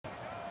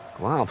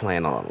Well, I'm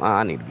playing on the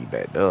line. I need to be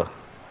back there.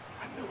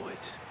 I knew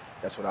it.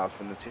 That's what I was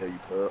finna tell you,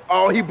 cuz.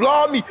 Oh, he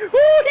blocked me.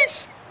 Ooh,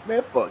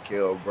 man, fuck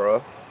him,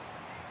 bro.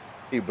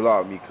 He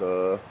blocked me,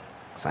 cuz.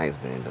 Saints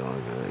been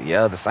doing good.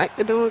 Yeah, the Saints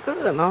been doing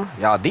good, no?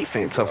 Y'all He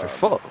defense tough as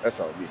blocked me. fuck. That's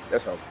on me.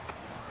 That's on me.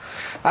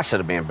 I should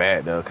have been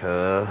back though,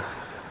 cuz.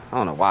 I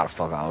don't know why the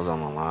fuck I was on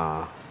the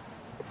line.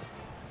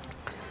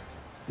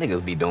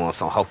 Niggas be doing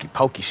some hokey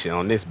pokey shit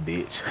on this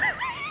bitch.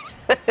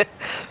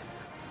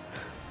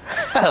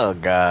 Oh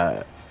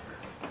god.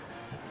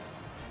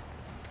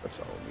 That's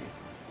on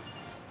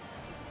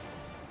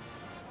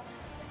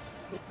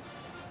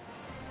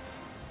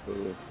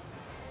me.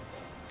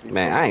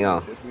 Man, I ain't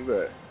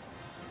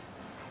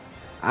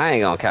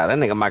gonna count. That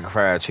nigga Michael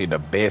Crabtree the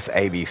best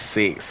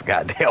 86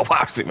 goddamn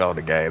wide receiver on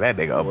the game. That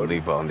nigga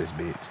unbelievable on this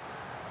bitch.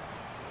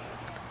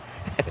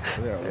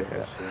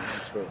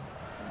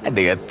 That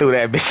nigga threw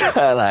that bitch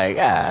out like,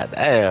 god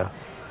damn.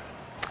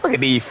 Look at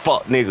these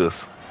fuck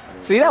niggas.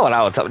 See, that's what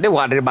I was talking. They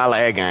wanted my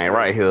leg game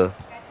right here.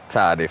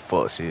 Tired of this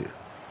fuck shit.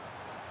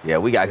 Yeah,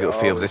 we got good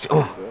films.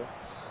 Oh.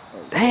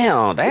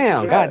 Damn,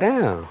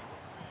 goddamn.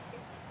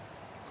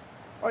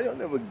 Oh, y'all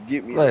never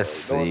get me. Let's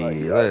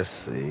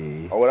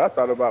see. Oh, what I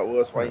thought about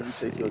was why you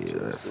take your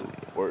chance to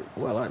work.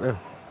 Well, like that.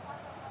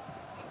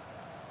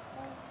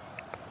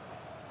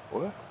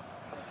 What?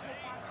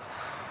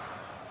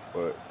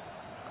 What?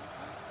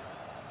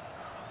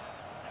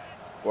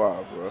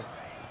 Wow, bro.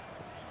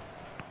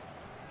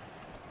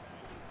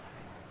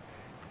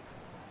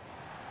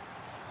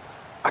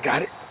 I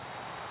got it.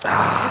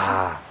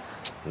 Ah,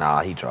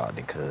 nah, he dropped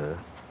it, cuz.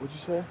 What'd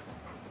you say?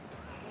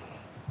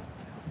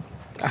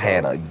 I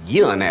had a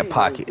year in that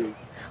pocket.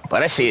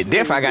 But that shit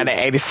different. I got that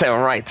 87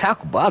 right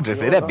tackle, but I'll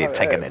just say that bitch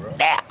taking a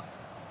nap.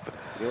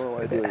 You don't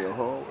like doing your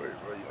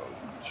homework, bro. You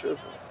be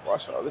tripping.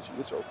 Watch out. I'll let you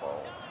get your phone.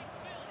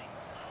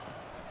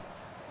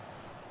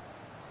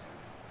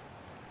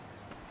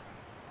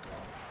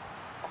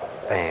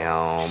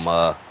 Damn.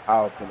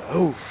 Out in the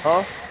who?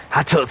 Huh?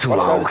 I took too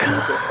long.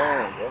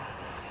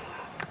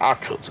 I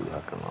took too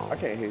fucking long. I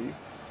can't hear you.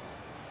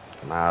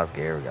 Miles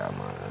Garrett got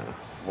mine.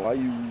 Why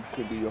you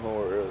couldn't do your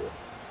homework earlier?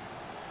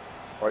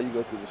 Why you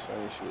go through the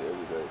same shit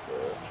every day, bro?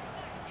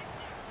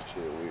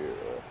 Shit weird,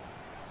 bro.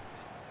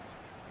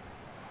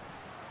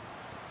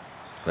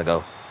 Let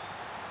go.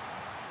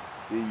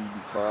 Yeah, you be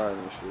crying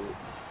and shit.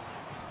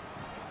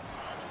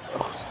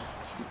 Oh,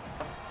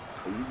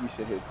 shit. You be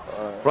sitting here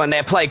crying. Run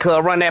that play,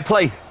 cuz. Run that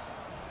play.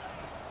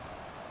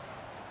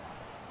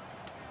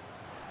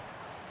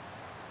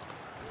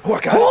 Oh, I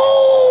got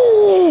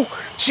it.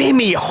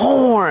 Jimmy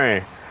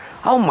Horn.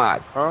 Oh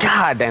my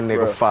god, that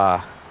nigga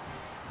fire.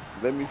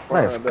 Let me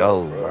find Let's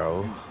go,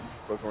 bro. You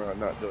fuck around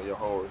not doing your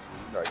homework.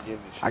 You're not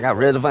getting this shit. I got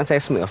rid of Devontae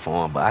Smith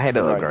for him, but I had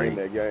to upgrade.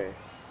 That game.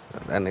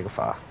 That nigga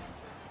fire.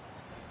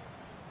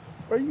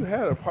 Bro, you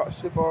had a pot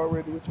sip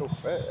already with your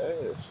fat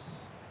ass.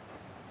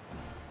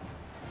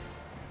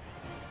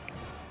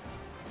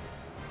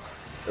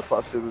 That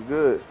pot sip is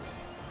good.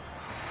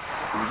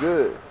 It's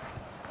good.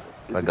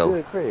 It's Let go.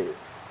 Good, Craig.